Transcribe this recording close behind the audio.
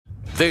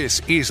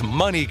This is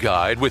Money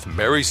Guide with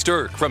Mary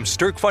Stirk from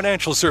Stirk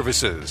Financial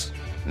Services.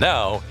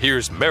 Now,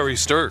 here's Mary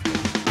Stirk.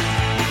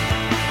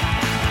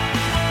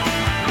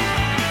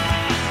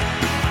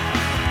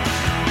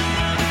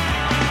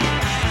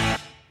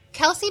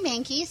 Kelsey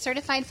Mankey,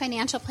 Certified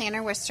Financial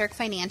Planner with Stirk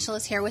Financial,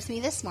 is here with me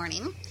this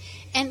morning.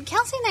 And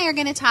Kelsey and I are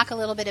going to talk a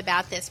little bit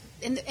about this.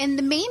 And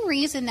the main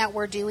reason that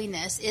we're doing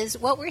this is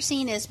what we're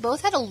seeing is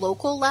both at a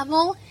local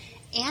level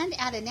and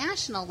at a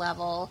national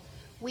level,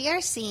 we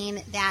are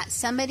seeing that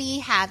somebody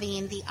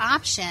having the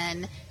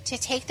option to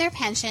take their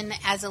pension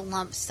as a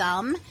lump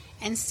sum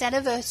instead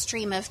of a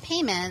stream of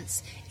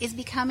payments is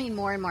becoming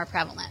more and more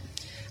prevalent.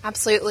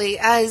 Absolutely.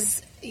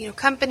 As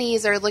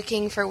companies are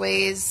looking for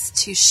ways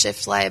to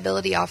shift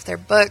liability off their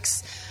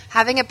books,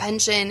 having a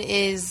pension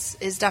is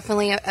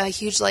definitely a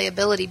huge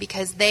liability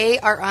because they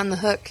are on the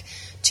hook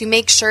to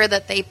make sure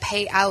that they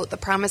pay out the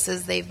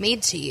promises they've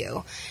made to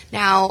you.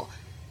 Now,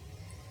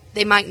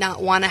 they might not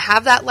want to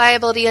have that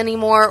liability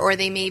anymore, or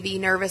they may be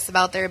nervous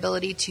about their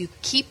ability to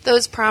keep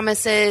those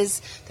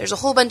promises. There's a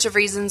whole bunch of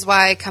reasons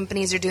why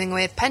companies are doing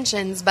away with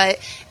pensions, but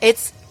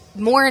it's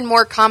more and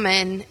more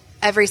common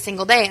every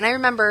single day. And I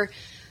remember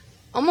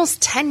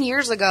almost 10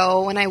 years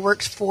ago when I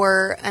worked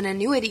for an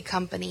annuity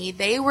company,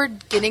 they were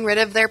getting rid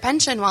of their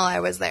pension while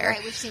I was there.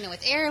 Right, we've seen it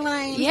with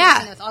airlines. Yeah.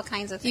 We've seen it with all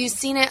kinds of things. You've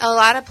seen it a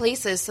lot of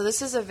places. So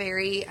this is a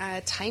very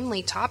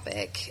timely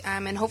topic,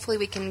 and hopefully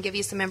we can give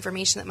you some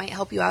information that might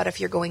help you out if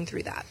you're going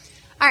through that.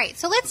 All right,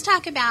 so let's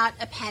talk about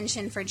a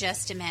pension for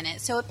just a minute.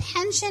 So a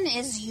pension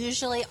is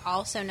usually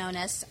also known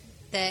as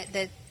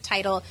the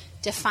title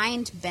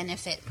defined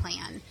benefit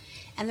plan.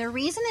 And the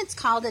reason it's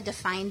called a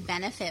defined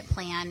benefit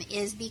plan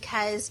is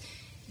because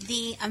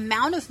the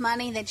amount of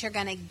money that you're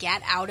going to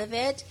get out of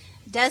it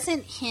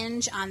doesn't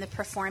hinge on the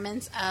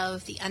performance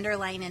of the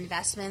underlying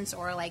investments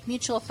or like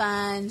mutual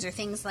funds or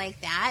things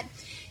like that.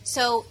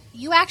 So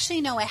you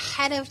actually know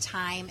ahead of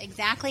time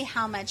exactly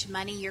how much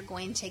money you're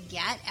going to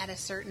get at a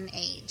certain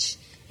age.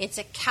 It's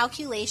a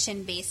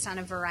calculation based on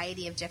a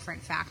variety of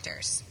different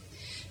factors.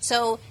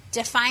 So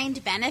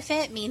defined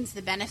benefit means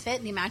the benefit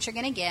and the amount you're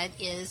going to get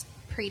is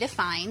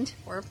predefined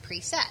or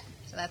preset.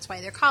 So that's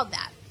why they're called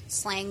that.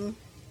 Slang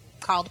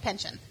called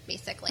pension,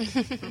 basically.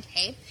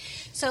 Okay,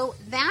 so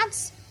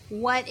that's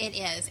what it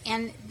is.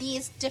 And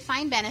these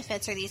defined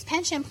benefits or these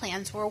pension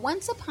plans were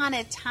once upon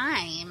a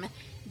time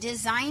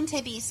designed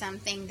to be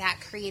something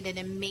that created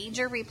a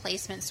major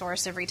replacement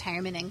source of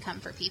retirement income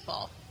for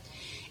people.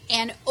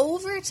 And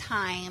over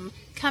time,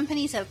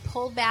 companies have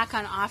pulled back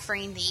on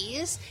offering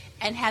these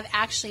and have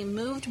actually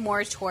moved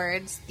more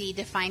towards the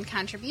defined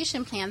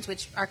contribution plans,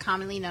 which are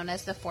commonly known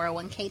as the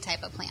 401k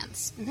type of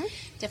plans. Mm-hmm.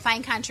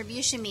 Defined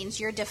contribution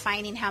means you're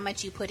defining how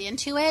much you put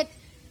into it,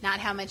 not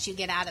how much you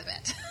get out of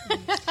it.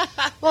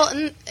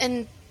 Well,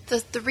 and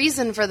the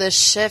reason for this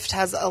shift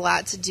has a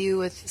lot to do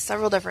with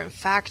several different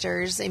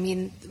factors. I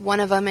mean,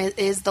 one of them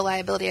is the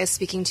liability I was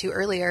speaking to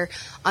earlier.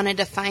 On a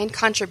defined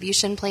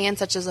contribution plan,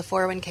 such as a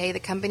 401k, the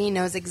company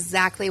knows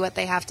exactly what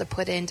they have to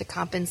put in to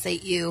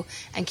compensate you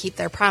and keep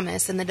their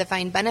promise. In the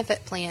defined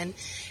benefit plan,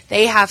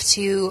 they have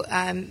to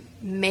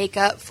make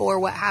up for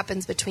what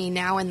happens between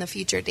now and the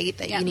future date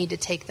that you need to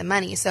take the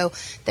money. So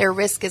their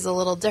risk is a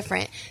little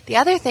different. The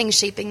other thing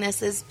shaping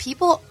this is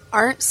people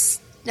aren't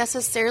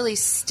necessarily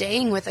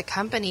staying with a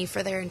company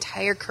for their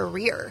entire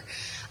career.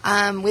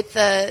 With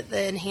the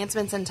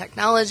enhancements in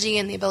technology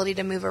and the ability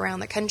to move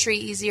around the country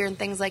easier and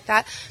things like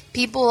that,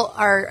 people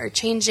are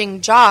changing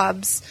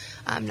jobs.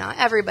 Not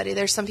everybody.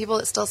 There's some people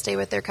that still stay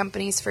with their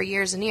companies for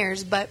years and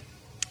years, but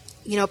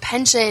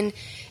pension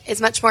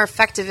is much more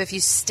effective if you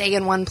stay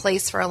in one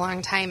place for a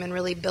long time and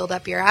really build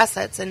up your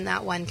assets in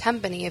that one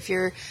company. If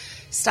you're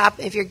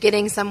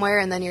getting somewhere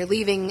and then you're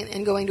leaving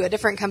and going to a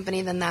different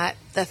company, then the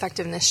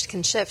effectiveness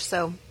can shift.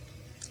 So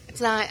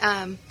it's not.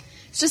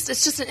 It's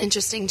just an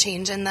interesting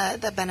change in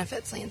the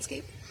benefits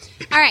landscape.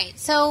 All right.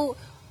 So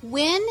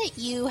when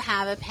you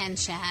have a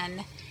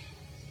pension,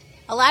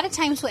 a lot of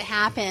times what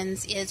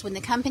happens is when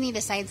the company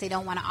decides they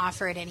don't want to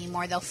offer it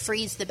anymore, they'll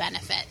freeze the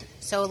benefit.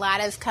 So a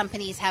lot of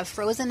companies have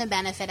frozen the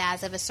benefit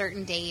as of a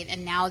certain date,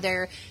 and now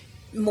they're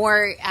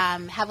more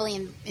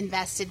heavily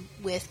invested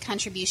with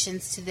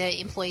contributions to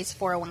the employee's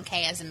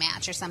 401k as a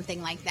match or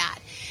something like that.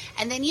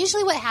 And then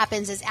usually what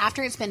happens is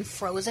after it's been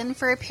frozen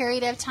for a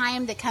period of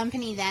time, the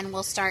company then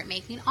will start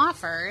making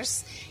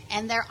offers,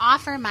 and their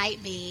offer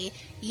might be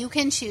you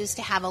can choose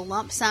to have a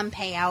lump sum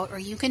payout or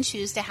you can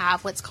choose to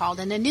have what's called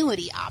an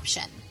annuity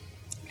option.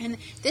 And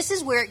this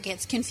is where it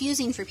gets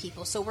confusing for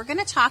people. So we're going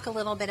to talk a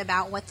little bit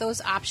about what those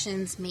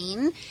options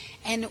mean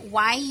and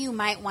why you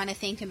might want to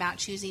think about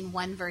choosing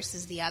one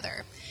versus the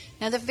other.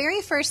 Now, the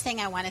very first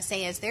thing I want to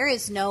say is there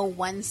is no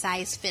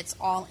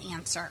one-size-fits-all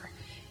answer.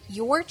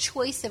 Your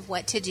choice of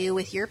what to do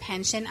with your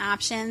pension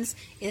options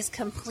is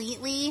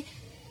completely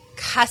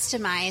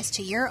customized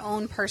to your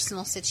own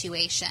personal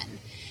situation.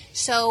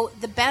 So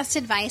the best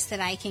advice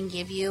that I can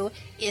give you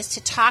is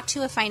to talk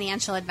to a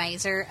financial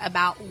advisor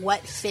about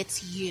what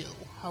fits you,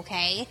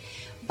 okay?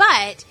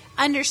 But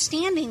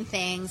understanding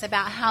things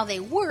about how they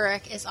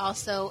work is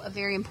also a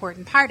very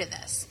important part of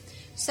this.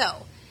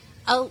 So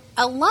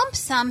A lump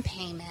sum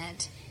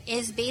payment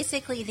is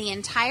basically the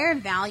entire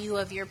value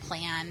of your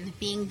plan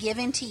being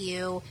given to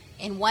you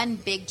in one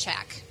big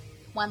check,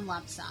 one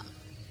lump sum.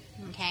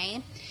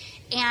 Okay?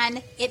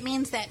 And it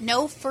means that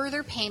no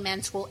further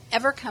payments will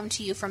ever come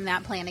to you from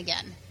that plan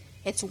again.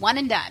 It's one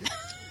and done.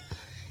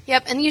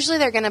 Yep, and usually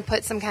they're going to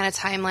put some kind of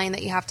timeline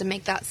that you have to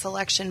make that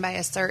selection by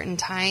a certain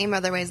time.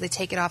 Otherwise, they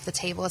take it off the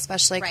table,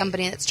 especially a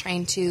company that's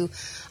trying to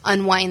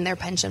unwind their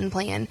pension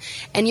plan.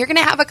 And you're going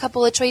to have a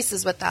couple of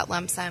choices with that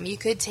lump sum. You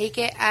could take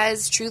it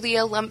as truly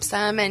a lump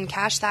sum and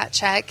cash that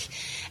check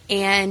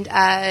and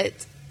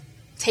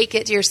take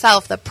it to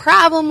yourself. The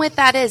problem with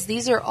that is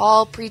these are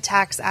all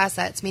pre-tax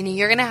assets, meaning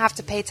you're going to have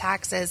to pay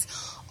taxes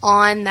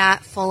on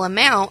that full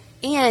amount.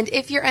 And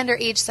if you're under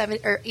age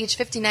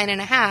 59 and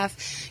a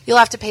half, you'll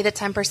have to pay the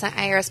 10%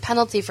 IRS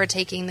penalty for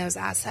taking those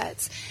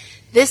assets.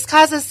 This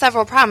causes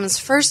several problems.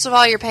 First of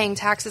all, you're paying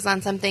taxes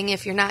on something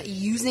if you're not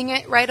using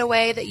it right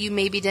away that you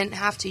maybe didn't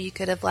have to. You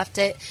could have left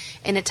it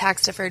in a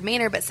tax-deferred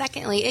manner. But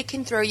secondly, it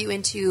can throw you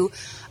into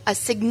a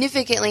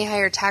significantly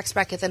higher tax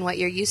bracket than what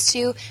you're used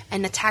to,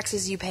 and the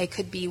taxes you pay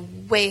could be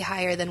way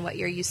higher than what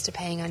you're used to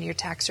paying on your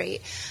tax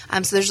rate.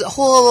 So there's a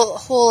whole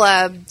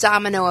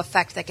domino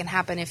effect that can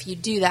happen if you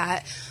do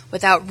that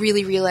without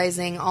really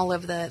realizing all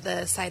of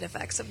the side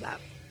effects of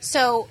that.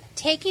 So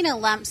taking a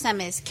lump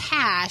sum as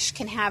cash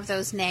can have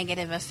those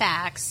negative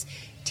effects.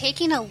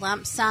 Taking a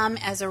lump sum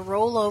as a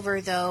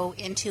rollover, though,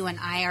 into an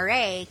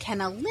IRA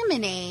can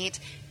eliminate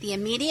the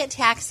immediate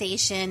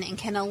taxation and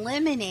can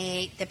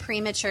eliminate the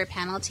premature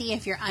penalty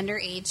if you're under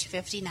age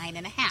 59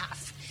 and a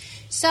half.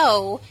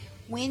 So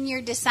when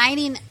you're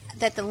deciding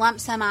that the lump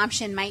sum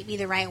option might be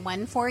the right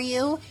one for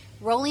you,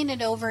 rolling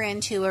it over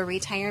into a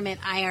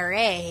retirement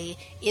IRA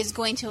is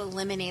going to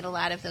eliminate a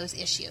lot of those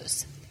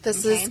issues.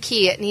 This is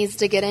key. It needs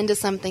to get into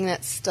something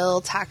that's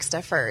still tax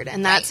deferred.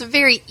 And that's a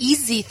very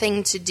easy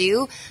thing to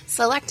do.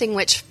 Selecting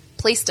which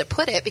place to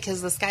put it, because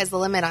the sky's the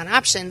limit on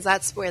options,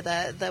 that's where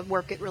the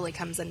work it really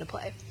comes into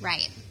play.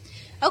 Right.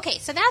 Okay,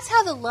 so that's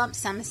how the lump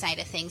sum side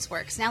of things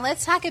works. Now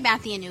let's talk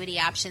about the annuity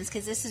options,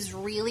 because this is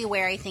really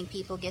where I think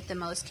people get the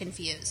most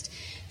confused.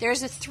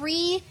 There's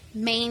three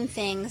main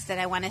things that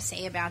I want to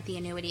say about the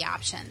annuity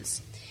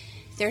options.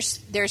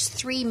 There's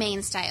three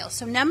main styles.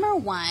 So number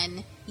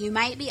one, you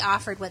might be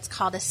offered what's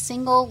called a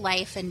single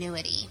life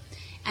annuity.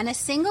 And a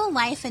single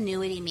life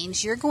annuity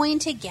means you're going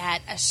to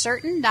get a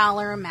certain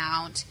dollar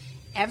amount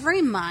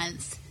every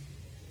month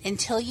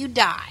until you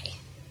die,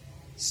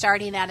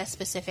 starting at a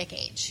specific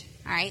age.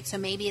 All right, so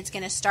maybe it's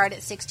going to start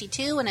at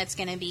 62 and it's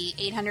going to be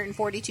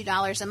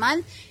 $842 a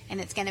month, and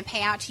it's going to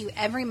pay out to you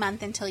every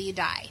month until you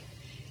die.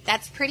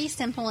 That's pretty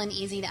simple and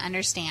easy to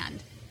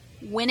understand.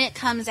 When it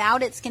comes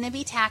out, it's going to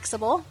be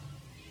taxable.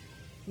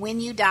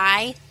 When you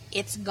die,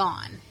 it's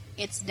gone.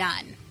 It's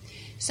done.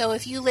 So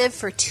if you live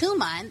for 2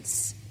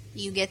 months,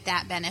 you get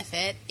that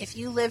benefit. If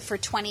you live for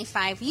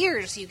 25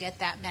 years, you get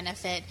that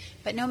benefit.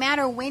 But no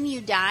matter when you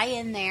die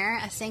in there,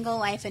 a single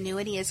life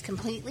annuity is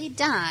completely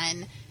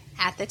done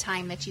at the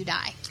time that you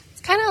die.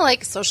 It's kind of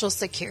like Social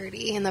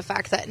Security and the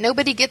fact that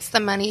nobody gets the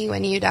money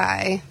when you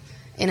die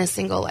in a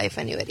single life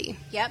annuity.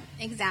 Yep,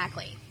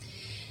 exactly.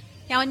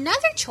 Now,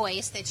 another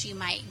choice that you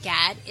might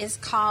get is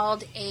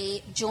called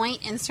a joint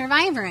and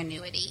survivor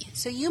annuity.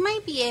 So you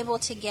might be able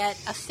to get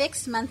a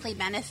fixed monthly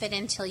benefit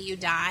until you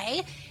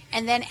die,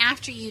 and then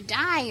after you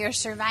die, your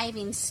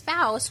surviving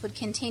spouse would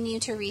continue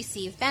to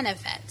receive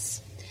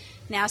benefits.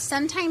 Now,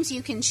 sometimes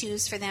you can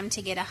choose for them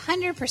to get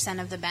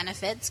 100% of the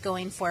benefits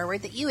going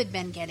forward that you had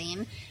been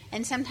getting,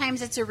 and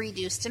sometimes it's a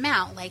reduced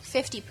amount, like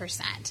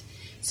 50%.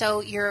 So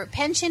your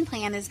pension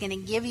plan is going to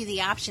give you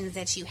the options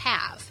that you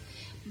have.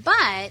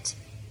 But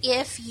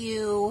if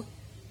you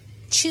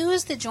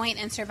choose the joint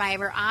and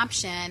survivor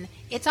option,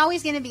 it's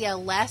always going to be a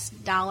less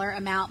dollar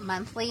amount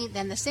monthly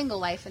than the single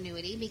life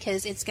annuity,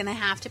 because it's going to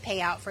have to pay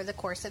out for the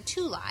course of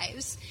 2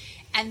 lives.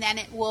 And then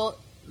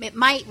it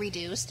might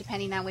reduce,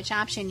 depending on which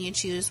option you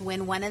choose,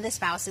 when one of the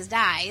spouses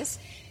dies.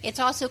 It's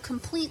also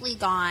completely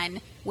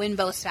gone when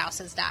both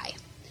spouses die.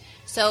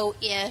 So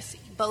if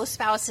both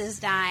spouses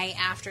die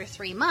after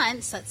 3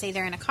 months, let's say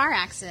they're in a car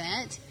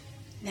accident,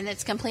 then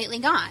it's completely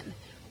gone.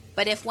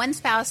 But if one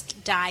spouse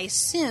dies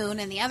soon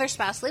and the other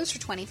spouse lives for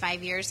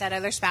 25 years, that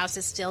other spouse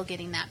is still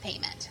getting that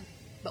payment.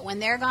 But when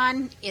they're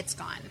gone, it's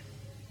gone.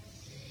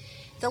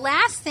 The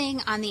last thing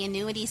on the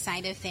annuity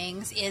side of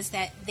things is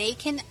that they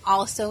can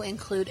also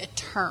include a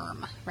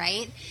term,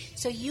 right?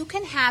 So you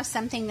can have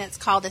something that's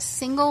called a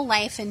single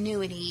life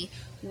annuity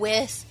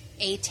with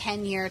a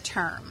 10-year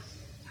term,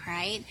 all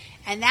right?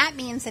 And that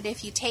means that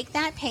if you take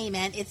that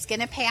payment, it's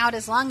going to pay out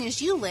as long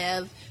as you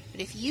live,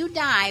 but if you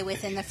die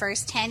within the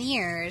first 10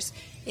 years,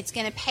 it's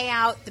going to pay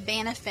out the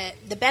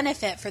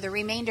benefit for the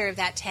remainder of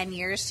that 10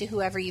 years to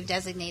whoever you've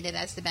designated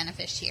as the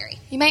beneficiary.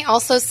 You might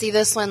also see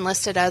this one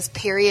listed as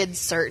period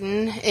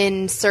certain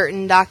in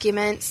certain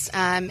documents.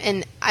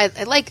 And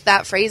I like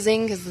that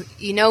phrasing, because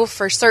you know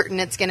for certain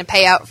it's going to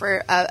pay out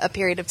for a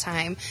period of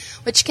time,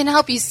 which can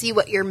help you see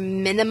what your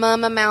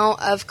minimum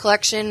amount of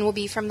collection will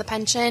be from the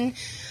pension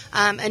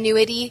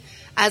annuity.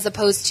 as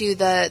opposed to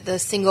the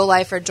single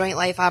life or joint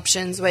life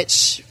options,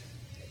 which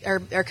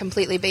are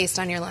completely based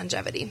on your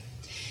longevity.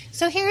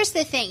 So here's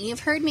the thing.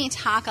 You've heard me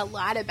talk a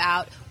lot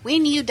about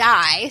when you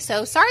die.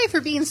 So sorry for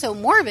being so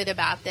morbid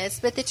about this,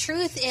 but the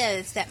truth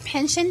is that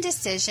pension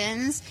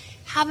decisions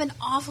have an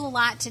awful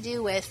lot to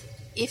do with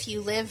if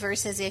you live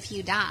versus if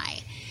you die.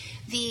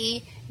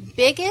 The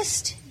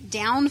biggest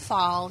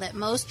downfall that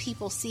most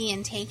people see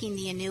in taking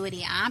the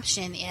annuity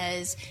option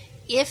is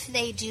if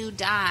they do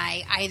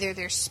die, either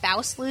their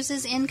spouse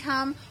loses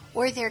income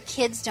or their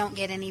kids don't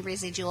get any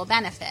residual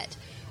benefit.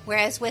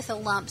 Whereas with a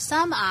lump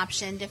sum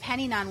option,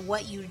 depending on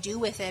what you do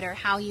with it or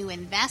how you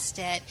invest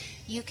it,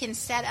 you can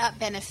set up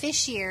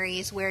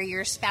beneficiaries where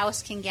your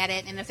spouse can get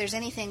it, and if there's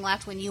anything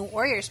left when you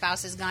or your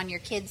spouse is gone, your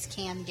kids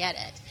can get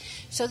it.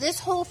 So this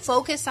whole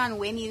focus on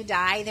when you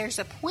die, there's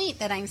a point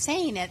that I'm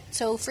saying it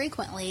so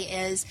frequently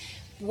is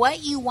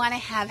what you want to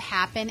have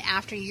happen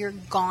after you're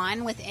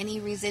gone with any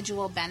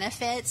residual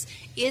benefits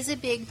is a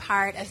big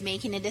part of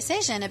making a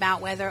decision about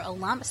whether a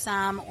lump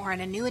sum or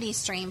an annuity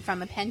stream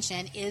from a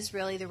pension is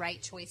really the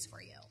right choice for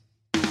you.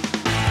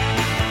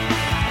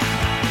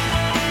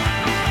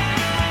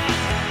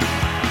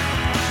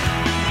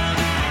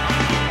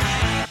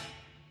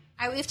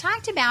 We've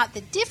talked about the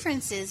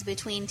differences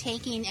between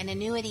taking an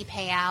annuity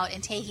payout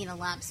and taking a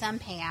lump sum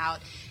payout.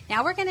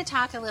 Now we're going to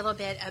talk a little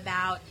bit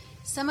about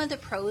some of the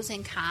pros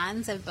and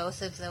cons of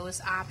both of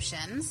those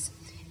options,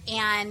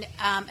 and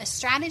a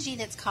strategy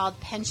that's called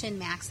pension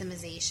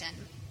maximization.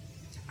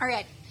 All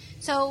right,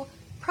 so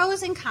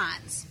pros and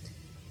cons.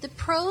 The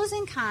pros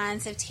and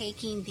cons of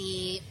taking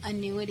the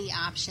annuity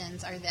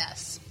options are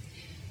this.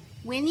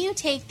 When you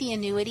take the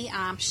annuity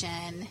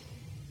option,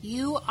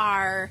 you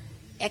are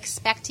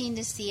expecting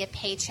to see a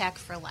paycheck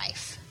for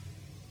life,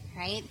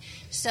 right?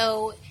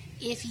 So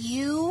if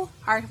you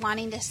are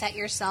wanting to set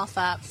yourself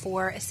up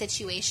for a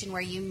situation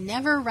where you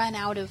never run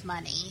out of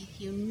money,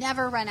 you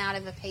never run out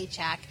of a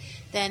paycheck,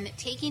 then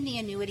taking the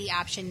annuity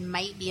option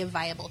might be a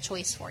viable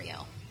choice for you.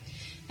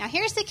 Now,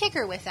 here's the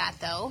kicker with that,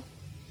 though.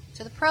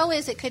 So the pro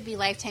is it could be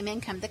lifetime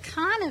income. The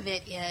con of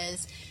it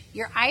is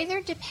you're either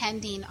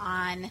depending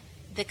on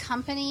the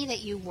company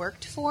that you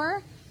worked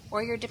for,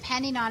 or you're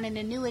depending on an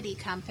annuity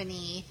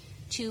company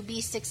to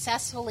be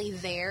successfully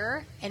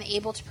there and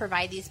able to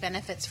provide these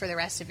benefits for the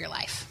rest of your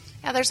life.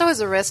 Yeah, there's always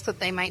a risk that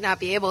they might not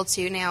be able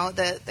to. Now,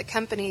 the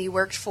company you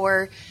worked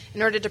for,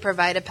 in order to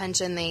provide a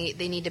pension, they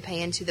need to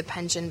pay into the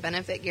Pension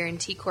Benefit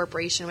Guaranty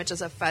Corporation, which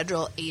is a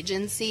federal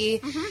agency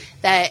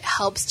that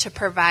helps to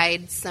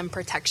provide some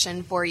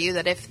protection for you,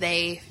 that if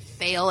they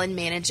fail in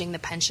managing the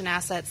pension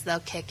assets, they'll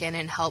kick in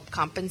and help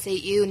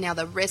compensate you. Now,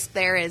 the risk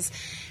there is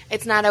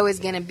it's not always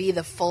going to be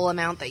the full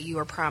amount that you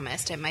were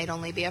promised. It might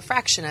only be a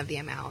fraction of the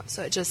amount.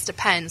 So it just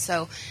depends.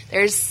 So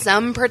there's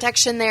some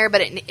protection there,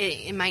 but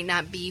it might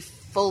not be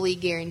fully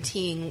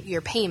guaranteeing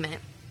your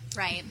payment.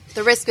 Right.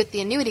 The risk with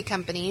the annuity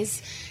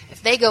companies,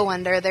 if they go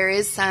under, there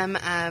is some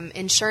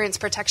insurance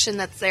protection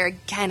that's there.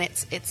 Again,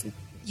 it's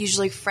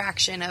usually a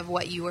fraction of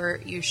what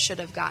you should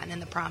have gotten in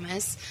the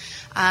promise.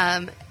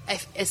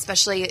 It's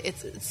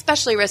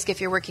especially risk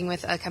if you're working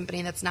with a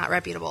company that's not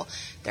reputable.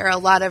 There are a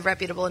lot of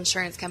reputable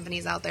insurance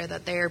companies out there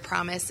that their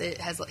promise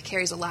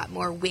carries a lot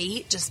more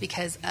weight just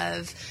because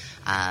of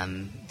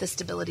the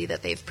stability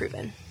that they've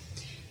proven.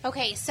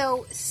 Okay,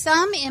 so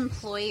some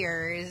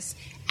employers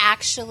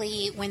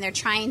actually, when they're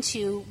trying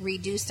to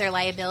reduce their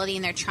liability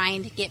and they're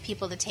trying to get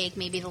people to take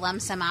maybe the lump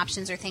sum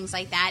options or things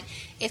like that,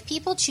 if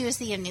people choose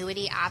the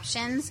annuity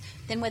options,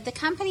 then what the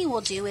company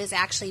will do is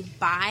actually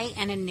buy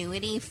an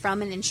annuity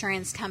from an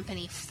insurance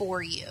company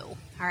for you, all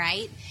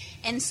right?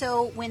 And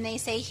so when they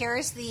say,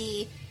 here's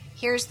the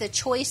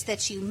choice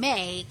that you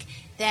make,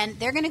 then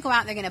they're going to go out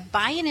and they're going to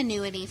buy an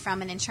annuity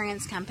from an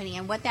insurance company.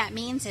 And what that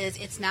means is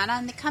it's not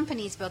on the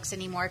company's books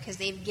anymore because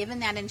they've given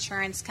that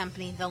insurance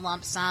company the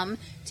lump sum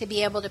to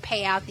be able to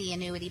pay out the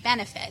annuity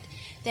benefit.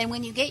 Then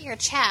when you get your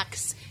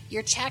checks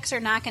are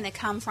not going to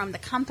come from the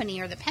company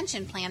or the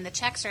pension plan. The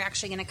checks are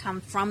actually going to come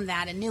from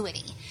that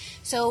annuity.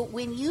 So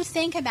when you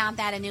think about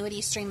that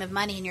annuity stream of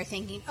money and you're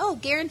thinking, oh,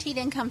 guaranteed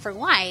income for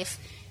life,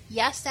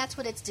 yes, that's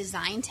what it's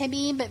designed to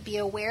be, but be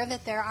aware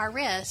that there are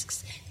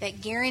risks, that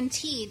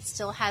guaranteed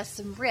still has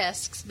some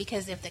risks,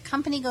 because if the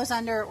company goes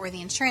under or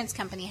the insurance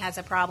company has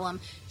a problem,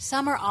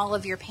 some or all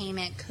of your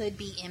payment could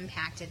be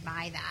impacted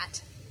by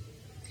that.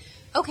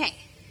 Okay,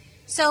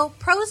 so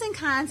pros and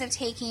cons of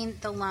taking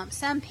the lump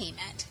sum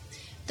payment.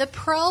 The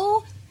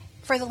pro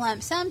for the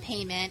lump sum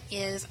payment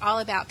is all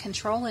about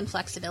control and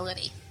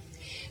flexibility.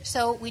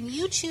 So when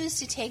you choose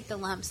to take the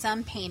lump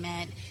sum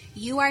payment,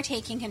 you are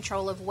taking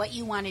control of what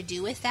you want to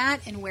do with that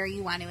and where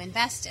you want to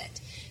invest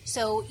it.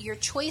 So your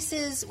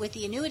choices with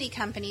the annuity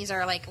companies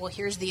are like, well,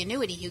 here's the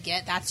annuity you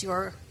get. That's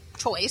your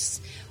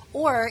choice.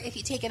 Or if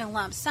you take it in a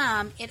lump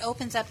sum, it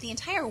opens up the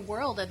entire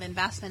world of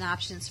investment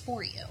options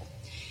for you.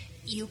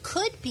 You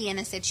could be in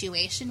a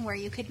situation where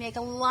you could make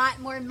a lot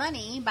more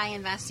money by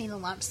investing a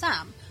lump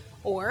sum.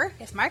 Or,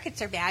 if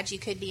markets are bad, you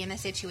could be in a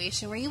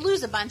situation where you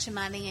lose a bunch of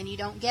money and you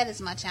don't get as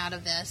much out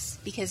of this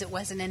because it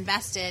wasn't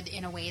invested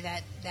in a way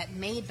that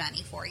made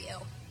money for you.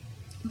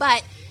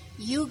 But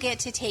you get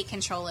to take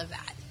control of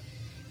that.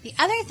 The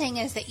other thing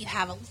is that you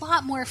have a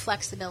lot more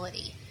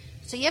flexibility.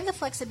 So you have the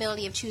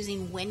flexibility of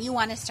choosing when you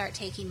want to start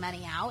taking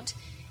money out.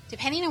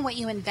 Depending on what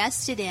you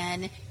invested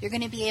in, you're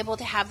going to be able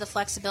to have the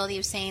flexibility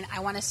of saying, I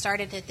want to start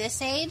it at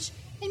this age,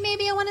 and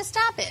maybe I want to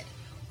stop it.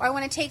 Or I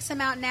want to take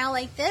some out now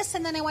like this,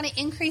 and then I want to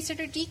increase it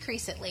or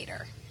decrease it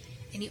later.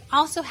 And you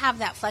also have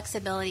that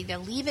flexibility to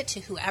leave it to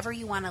whoever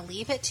you want to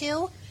leave it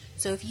to.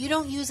 So if you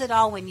don't use it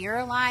all when you're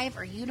alive,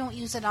 or you don't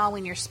use it all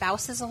when your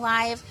spouse is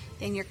alive,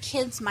 then your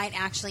kids might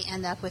actually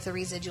end up with a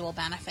residual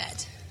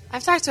benefit.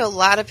 I've talked to a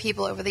lot of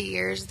people over the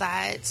years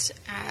that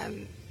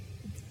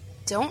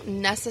don't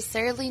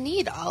necessarily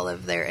need all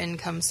of their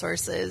income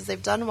sources.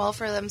 They've done well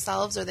for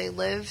themselves, or they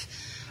live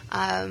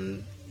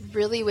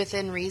really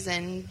within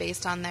reason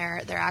based on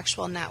their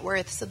actual net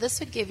worth. So this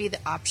would give you the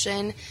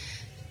option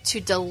to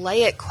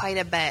delay it quite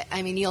a bit.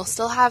 I mean, you'll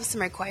still have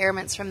some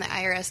requirements from the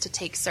IRS to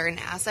take certain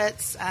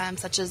assets,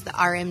 such as the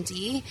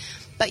RMD,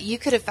 but you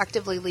could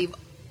effectively leave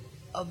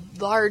a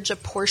large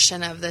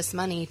portion of this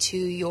money to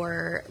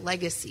your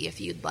legacy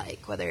if you'd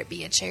like, whether it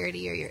be a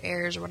charity or your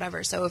heirs or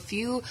whatever. So if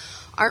you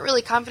aren't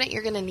really confident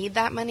you're going to need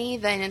that money,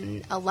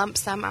 then a lump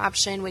sum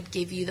option would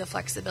give you the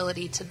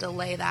flexibility to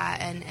delay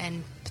that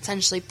and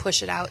potentially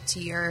push it out to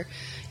your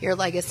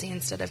legacy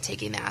instead of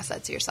taking the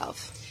assets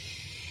yourself.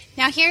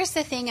 Now, here's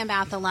the thing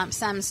about the lump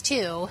sums,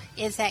 too,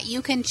 is that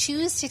you can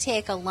choose to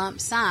take a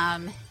lump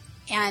sum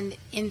and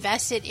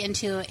invest it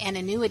into an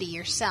annuity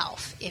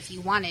yourself if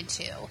you wanted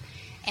to.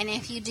 And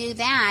if you do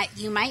that,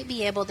 you might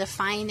be able to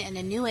find an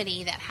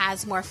annuity that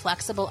has more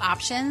flexible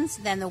options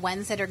than the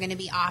ones that are going to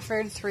be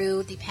offered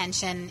through the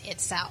pension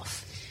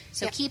itself.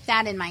 So keep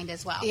that in mind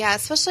as well. Yeah,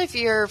 especially if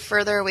you're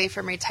further away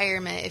from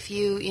retirement. If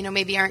you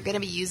maybe aren't going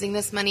to be using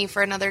this money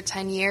for another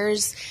 10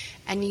 years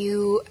and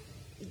you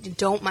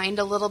don't mind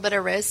a little bit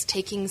of risk,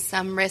 taking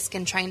some risk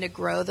and trying to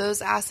grow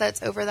those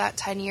assets over that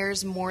 10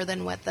 years more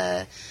than what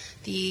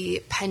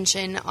the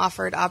pension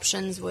offered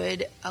options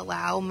would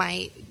allow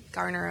might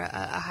garner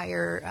a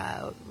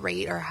higher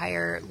rate or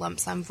higher lump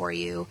sum for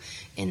you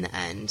in the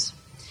end.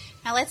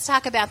 Now let's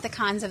talk about the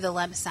cons of the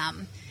lump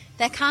sum.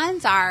 The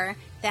cons are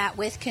that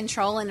with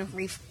control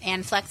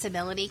and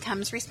flexibility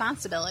comes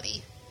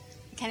responsibility.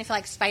 I kind of feel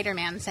like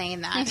Spider-Man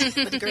saying that.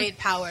 With great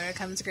power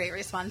comes great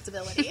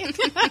responsibility.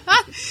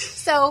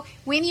 So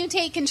when you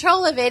take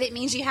control of it, it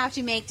means you have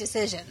to make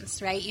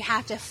decisions, right? You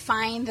have to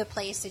find the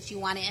place that you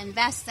want to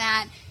invest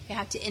that. You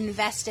have to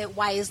invest it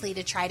wisely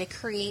to try to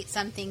create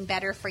something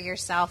better for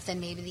yourself than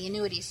maybe the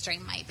annuity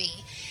stream might be.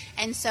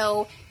 And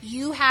so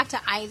you have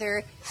to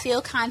either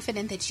feel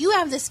confident that you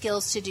have the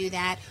skills to do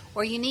that,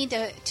 or you need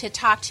to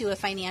talk to a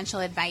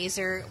financial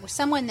advisor,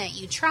 someone that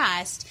you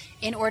trust,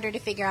 in order to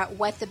figure out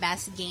what the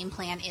best game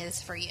plan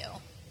is for you.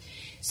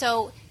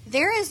 So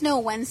there is no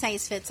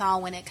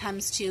one-size-fits-all when it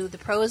comes to the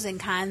pros and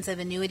cons of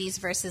annuities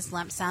versus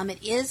lump sum.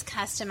 It is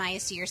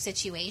customized to your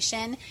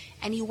situation,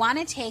 and you want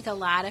to take a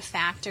lot of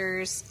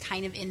factors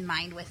kind of in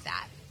mind with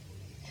that.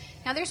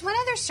 Now, there's one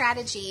other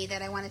strategy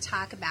that I want to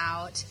talk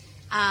about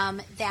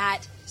that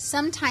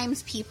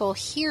sometimes people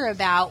hear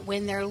about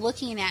when they're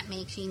looking at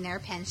making their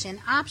pension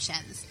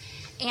options.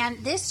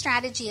 And this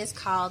strategy is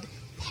called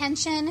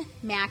pension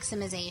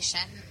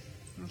maximization.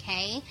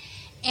 Okay?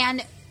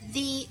 And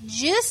the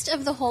gist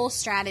of the whole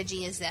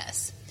strategy is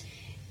this.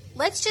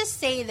 Let's just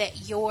say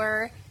that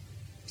your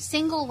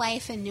single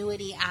life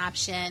annuity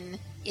option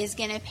is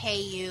going to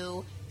pay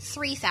you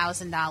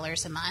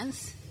 $3,000 a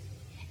month.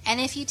 And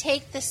if you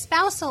take the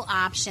spousal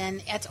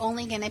option, it's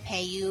only going to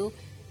pay you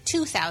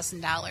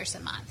 $2,000 a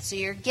month. So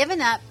you're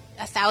giving up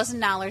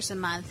 $1,000 a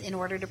month in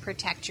order to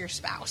protect your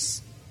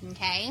spouse.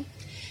 Okay?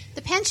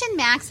 The pension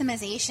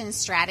maximization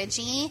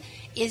strategy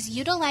is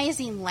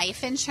utilizing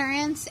life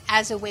insurance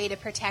as a way to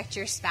protect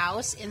your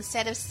spouse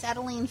instead of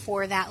settling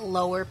for that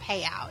lower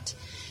payout.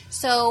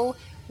 So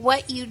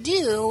what you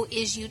do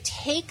is you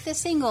take the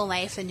single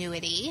life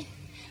annuity,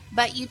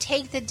 but you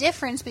take the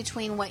difference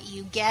between what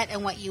you get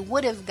and what you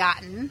would have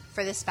gotten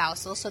for the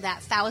spousal, so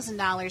that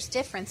 $1,000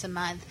 difference a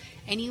month,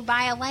 and you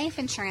buy a life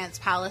insurance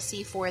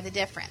policy for the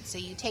difference. So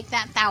you take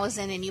that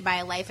 $1,000 and you buy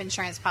a life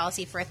insurance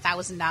policy for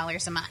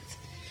 $1,000 a month.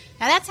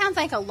 Now that sounds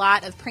like a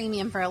lot of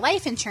premium for a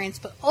life insurance,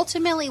 but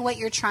ultimately what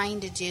you're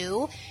trying to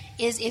do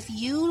is if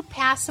you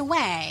pass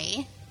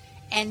away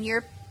and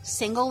your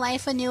single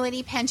life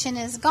annuity pension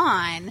is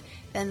gone,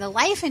 then the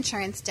life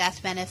insurance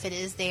death benefit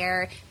is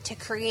there to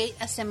create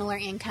a similar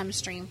income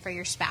stream for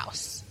your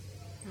spouse.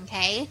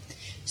 Okay?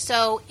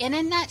 So in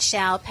a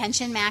nutshell,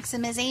 pension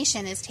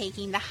maximization is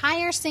taking the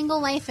higher single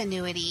life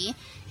annuity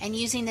and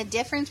using the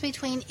difference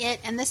between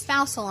it and the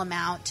spousal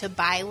amount to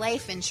buy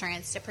life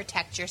insurance to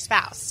protect your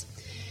spouse.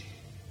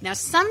 Now,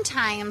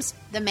 sometimes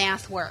the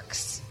math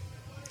works.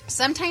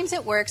 Sometimes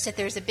it works if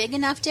there's a big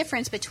enough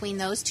difference between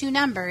those two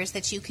numbers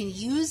that you can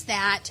use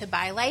that to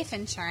buy life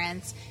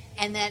insurance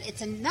and that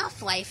it's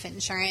enough life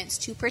insurance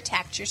to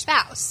protect your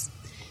spouse.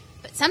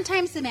 But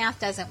sometimes the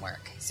math doesn't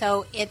work.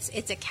 So it's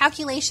a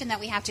calculation that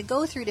we have to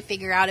go through to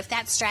figure out if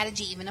that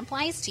strategy even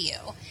applies to you.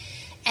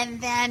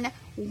 And then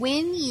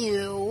when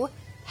you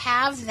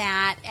have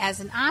that as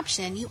an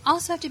option, you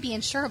also have to be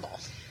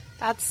insurable.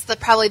 That's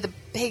probably the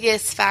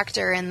biggest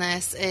factor in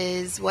this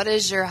is, what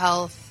does your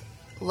health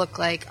look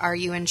like? Are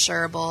you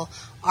insurable?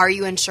 Are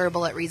you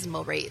insurable at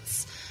reasonable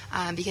rates?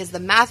 Because the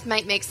math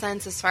might make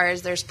sense as far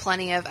as there's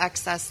plenty of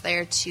excess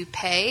there to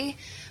pay,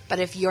 but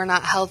if you're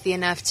not healthy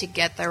enough to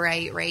get the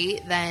right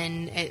rate,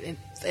 then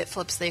it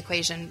flips the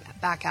equation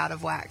back out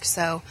of whack.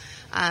 So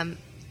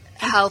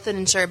health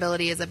and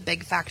insurability is a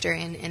big factor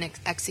in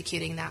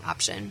executing that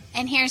option.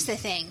 And here's the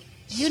thing.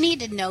 You need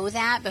to know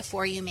that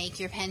before you make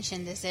your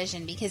pension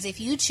decision, because if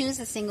you choose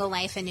a single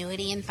life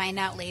annuity and find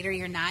out later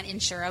you're not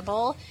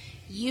insurable,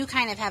 you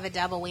kind of have a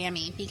double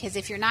whammy, because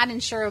if you're not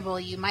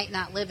insurable, you might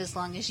not live as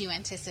long as you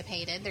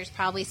anticipated. There's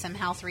probably some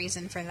health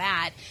reason for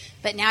that,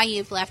 but now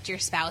you've left your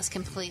spouse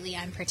completely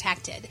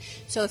unprotected.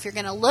 So if you're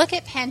going to look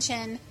at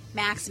pension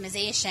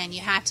maximization,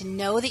 you have to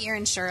know that you're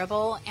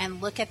insurable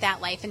and look at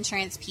that life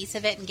insurance piece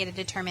of it and get a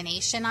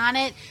determination on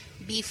it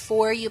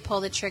before you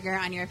pull the trigger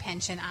on your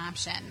pension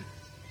option.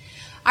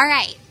 All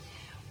right.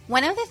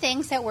 One of the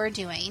things that we're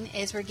doing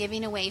is we're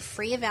giving away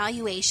free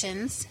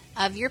evaluations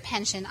of your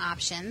pension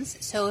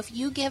options. So if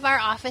you give our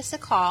office a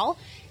call,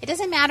 it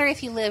doesn't matter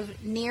if you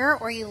live near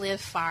or you live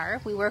far.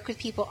 We work with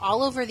people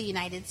all over the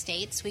United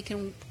States. We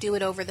can do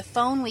it over the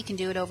phone. We can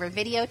do it over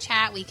video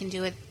chat. We can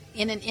do it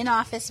in an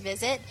in-office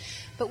visit.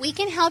 But we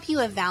can help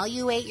you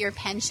evaluate your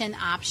pension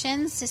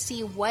options to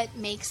see what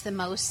makes the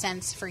most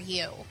sense for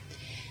you.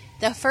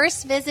 The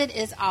first visit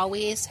is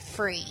always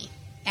free.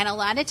 And a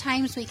lot of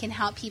times we can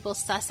help people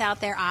suss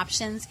out their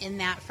options in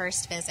that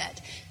first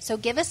visit. So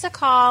give us a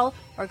call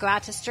or go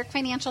out to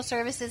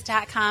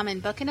StirkFinancialServices.com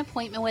and book an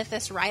appointment with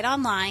us right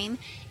online,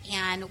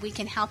 and we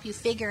can help you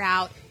figure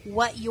out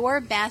what your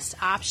best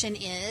option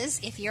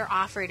is if you're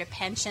offered a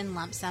pension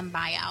lump sum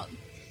buyout.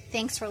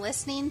 Thanks for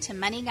listening to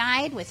Money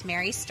Guide with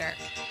Mary Stirk.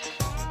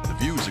 The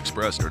views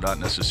expressed are not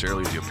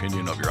necessarily the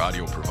opinion of your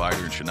audio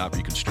provider and should not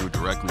be construed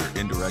directly or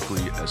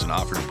indirectly as an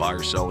offer to buy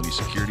or sell any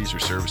securities or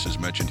services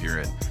mentioned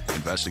herein.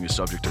 Investing is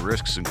subject to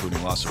risks,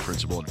 including loss of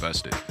principal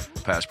invested.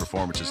 Past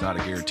performance is not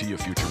a guarantee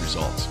of future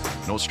results.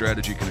 No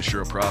strategy can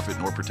assure a profit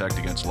nor protect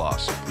against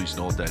loss. Please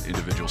note that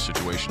individual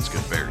situations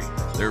can vary.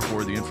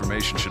 Therefore, the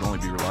information should only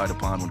be relied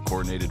upon when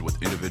coordinated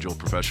with individual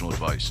professional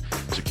advice.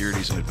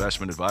 Securities and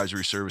investment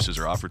advisory services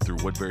are offered through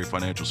Woodbury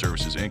Financial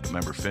Services, Inc.,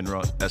 member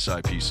FINRA,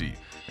 SIPC.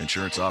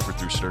 Insurance offered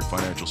through Stirk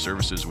Financial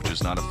Services, which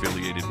is not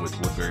affiliated with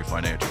Woodbury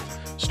Financial.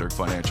 Stirk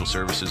Financial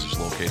Services is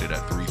located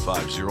at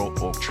 350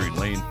 Oak Tree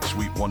Lane,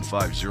 Suite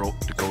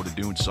 150, Dakota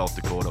Dunes, South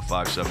Dakota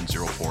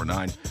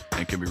 57049,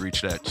 and can be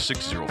reached at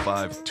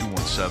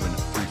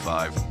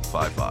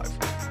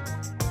 605-217-3555.